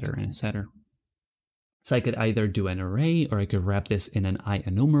add a getter and a setter. So I could either do an array, or I could wrap this in an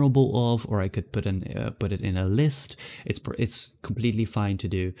IEnumerable of, or I could put it in a list. It's completely fine to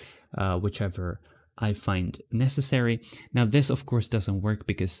do whichever I find necessary. Now this of course doesn't work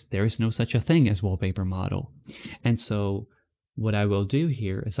because there is no such a thing as wallpaper model. And so what I will do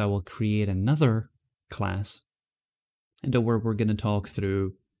here is I will create another class, and where we're going to talk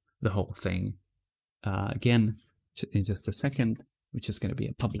through the whole thing again in just a second, which is going to be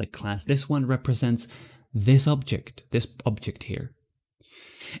a public class. This one represents this object here.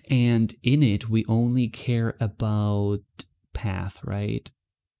 And in it, we only care about path, right?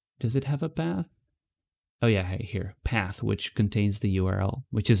 Does it have a path? Oh yeah, here, path, which contains the URL,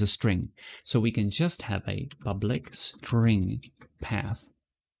 which is a string. So we can just have a public string path.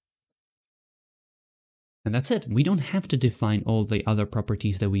 And that's it. We don't have to define all the other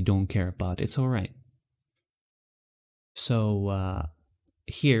properties that we don't care about. It's all right. So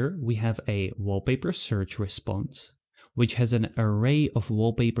here we have a wallpaper search response, which has an array of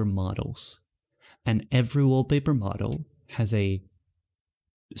wallpaper models. And every wallpaper model has a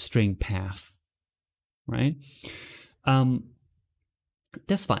string path, right?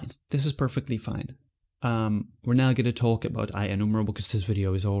 That's fine. This is perfectly fine. We're now going to talk about IEnumerable because this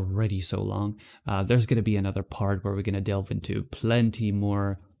video is already so long. There's going to be another part where we're going to delve into plenty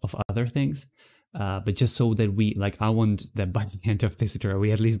more of other things. But just so that we, I want that by the end of this tutorial,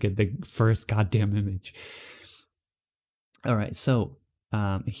 we at least get the first goddamn image. All right, so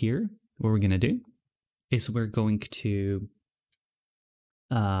here, what we're going to do is we're going to,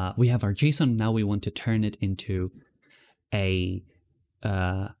 we have our JSON, now we want to turn it into a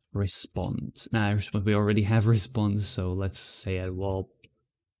response. Now, we already have response, so let's say a wallpaper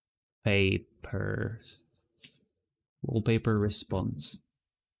response.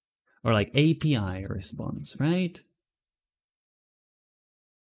 Or like API response, right?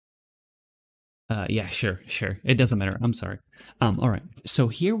 Yeah, sure. It doesn't matter. I'm sorry. All right. So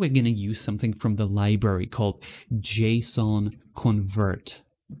here we're going to use something from the library called JSON convert.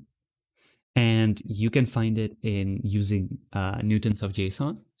 And you can find it in using newtons of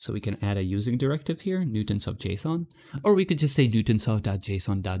JSON. So we can add a using directive here, newtons of JSON. Or we could just say newtons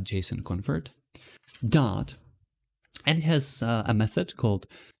of.json.json convert. Dot. And it has a method called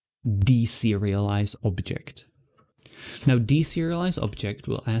deserialize object. Now, deserialize object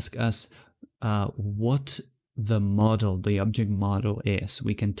will ask us what the object model is.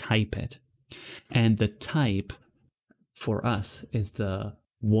 We can type it. And the type for us is the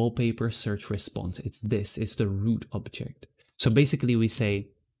wallpaper search response. It's the root object. So basically we say,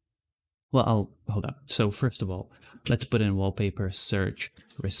 well, hold up. So first of all, let's put in wallpaper search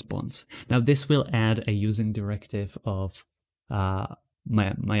response. Now this will add a using directive of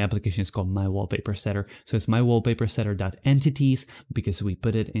my application is called my wallpaper setter. So it's my wallpaper setter.entities because we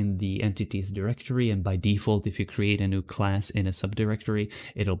put it in the entities directory, and by default, if you create a new class in a subdirectory,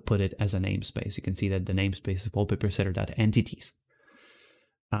 it'll put it as a namespace. You can see that the namespace is wallpaper setter.entities.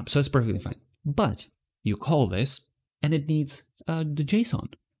 So it's perfectly fine. But you call this, and it needs the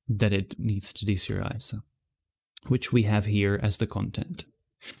JSON that it needs to deserialize, which we have here as the content.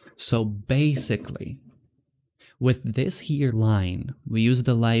 So basically, with this here line, we use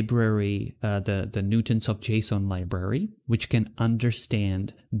the library, the newtons of JSON library, which can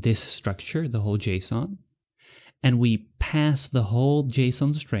understand this structure, the whole JSON, and we pass the whole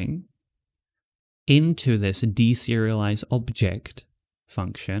JSON string into this deserialize object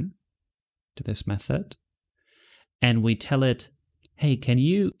function, to this method, and we tell it, hey, can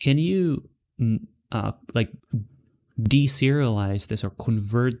you deserialize this or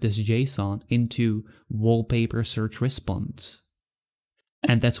convert this JSON into wallpaper search response.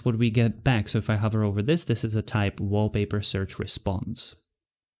 And that's what we get back. So if I hover over this is a type wallpaper search response.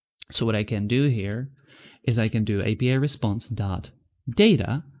 So what I can do here is I can do API response dot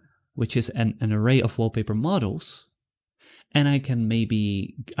data, which is an array of wallpaper models. And I can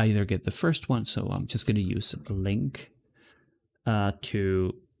maybe either get the first one. So I'm just going to use a link I'm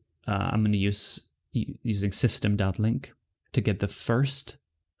going to use using system.link to get the first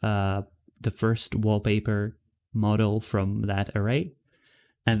wallpaper model from that array,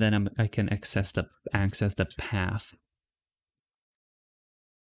 and then I can access the path.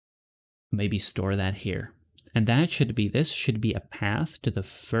 Maybe store that here, and that should be this should be a path to the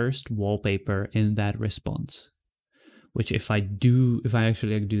first wallpaper in that response. Which if I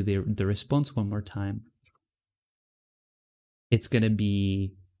actually do the response one more time, it's going to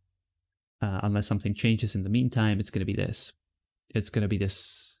be. Unless something changes in the meantime, it's going to be this. It's going to be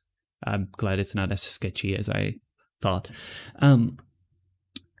this. I'm glad it's not as sketchy as I thought.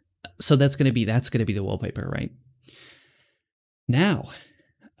 So that's going to be the wallpaper, right? Now,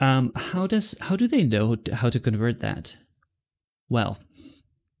 How do they know how to convert that? Well,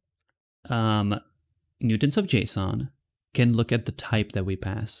 newtons of JSON can look at the type that we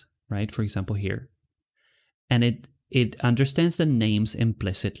pass, right? For example, here, and it understands the names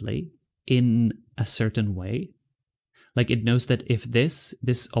implicitly in a certain way. Like it knows that if this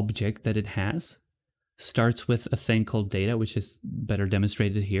object that it has starts with a thing called data, which is better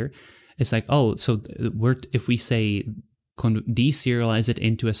demonstrated here, it's like, oh, so if we say deserialize it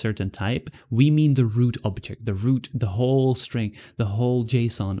into a certain type, we mean the root object, the whole string, the whole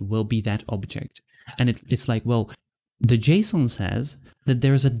JSON will be that object. And it's like, well, the JSON says that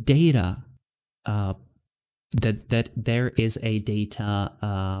there's a data, that there is a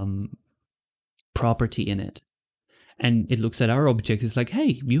data property in it. And it looks at our object, it's like,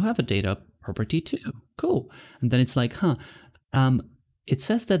 hey, you have a data property too. Cool. And then it's like, it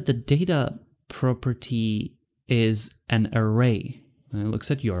says that the data property is an array. And it looks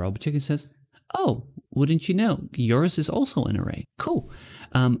at your object and says, oh, wouldn't you know, yours is also an array. Cool.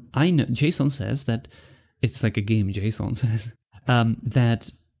 I know JSON says that, it's like a game, JSON says,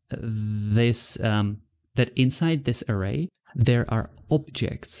 that inside this array, there are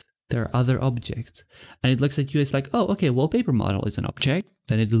objects. There are other objects. And it looks at you as like, oh, okay, wallpaper model is an object.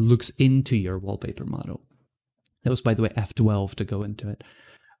 Then it looks into your wallpaper model. That was, by the way, F12 to go into it.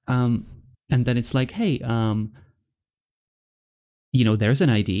 And then it's like, hey, there's an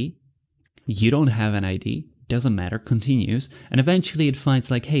ID. You don't have an ID. Doesn't matter, continues. And eventually it finds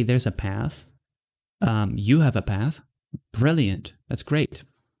like, hey, there's a path. You have a path. Brilliant. That's great.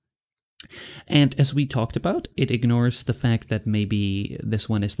 And as we talked about, it ignores the fact that maybe this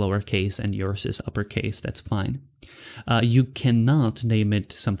one is lowercase and yours is uppercase. That's fine. You cannot name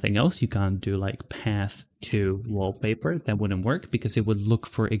it something else. You can't do like path to wallpaper. That wouldn't work because it would look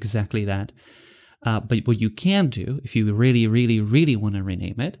for exactly that. But what you can do, if you really, really, really want to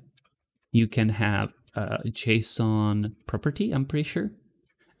rename it, you can have a JSON property, I'm pretty sure.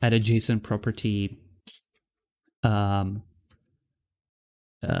 Add a JSON property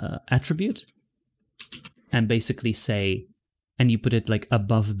attribute, and basically say, and you put it like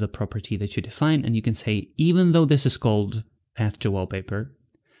above the property that you define, and you can say, even though this is called path to wallpaper,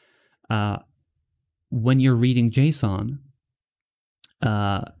 when you're reading JSON,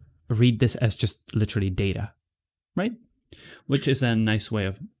 read this as just literally data, right? Which is a nice way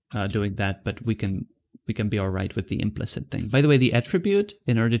of doing that, but we can be all right with the implicit thing. By the way, the attribute,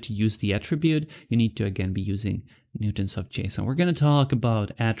 in order to use the attribute, you need to again be using newtons of JSON. We're going to talk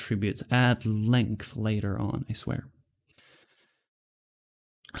about attributes at length later on, I swear.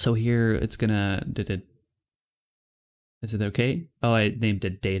 So here it's gonna, is it okay? Oh, I named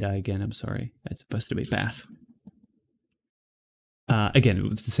it data again, I'm sorry. It's supposed to be path. Again,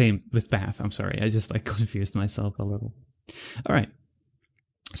 it's the same with path, I'm sorry. I just like confused myself a little. All right.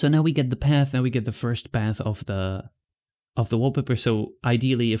 So now we get the path, now we get the first path of the wallpaper. So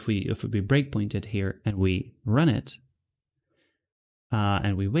ideally, if we breakpoint it here and we run it,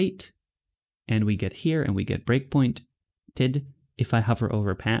 and we wait, and we get here and we get breakpointed, if I hover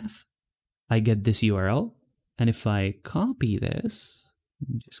over path, I get this URL. And if I copy this, let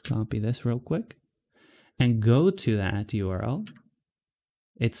me just copy this real quick, and go to that URL,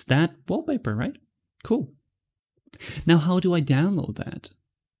 it's that wallpaper, right? Cool. Now, how do I download that?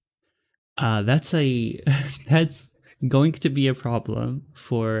 That's going to be a problem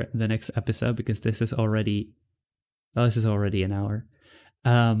for the next episode because this is already an hour.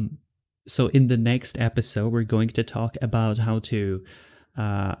 So in the next episode, we're going to talk about how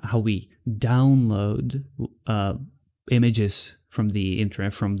we download images from the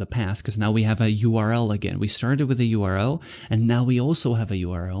internet, from the path, because now we have a URL again. We started with a URL, and now we also have a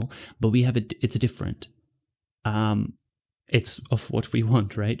URL, but we have it's different. It's of what we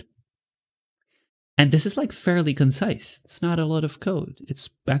want, right? And this is like fairly concise. It's not a lot of code. It's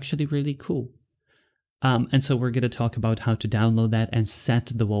actually really cool. And so we're going to talk about how to download that and set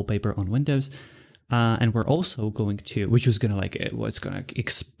the wallpaper on Windows. And we're also going to, which is going to it's going to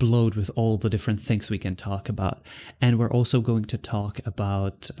explode with all the different things we can talk about. And we're also going to talk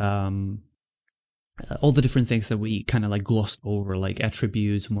about all the different things that we kind of like glossed over, like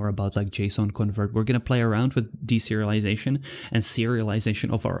attributes, more about like JSON convert. We're going to play around with deserialization and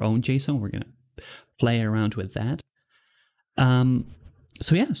serialization of our own JSON. We're going to play around with that.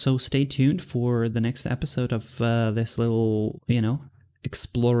 So yeah, so stay tuned for the next episode of this little,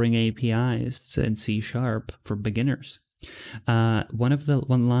 exploring APIs in C# for beginners.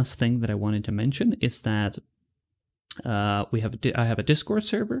 One last thing that I wanted to mention is that I have a Discord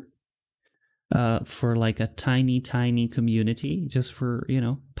server for like a tiny community, just for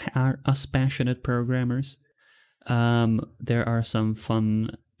us passionate programmers. There are some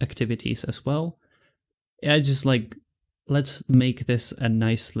fun activities as well. I just like, let's make this a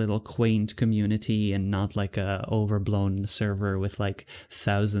nice little quaint community and not like a overblown server with like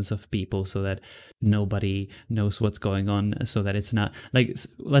thousands of people so that nobody knows what's going on, so that it's not like,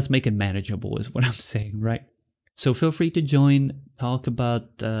 let's make it manageable is what I'm saying, right? So feel free to join, talk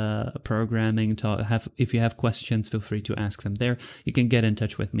about programming, if you have questions, feel free to ask them there. You can get in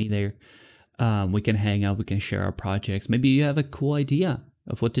touch with me there. We can hang out, we can share our projects. Maybe you have a cool idea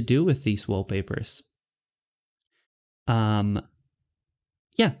of what to do with these wallpapers. Yeah,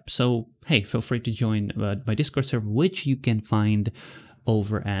 so hey, feel free to join my Discord server, which you can find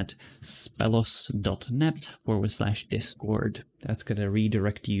over at spellos.net/Discord. That's going to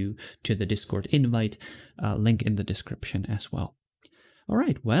redirect you to the Discord invite, link in the description as well. All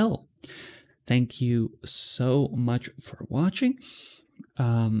right, well, thank you so much for watching.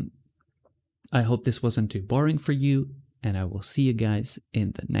 I hope this wasn't too boring for you, and I will see you guys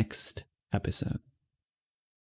in the next episode.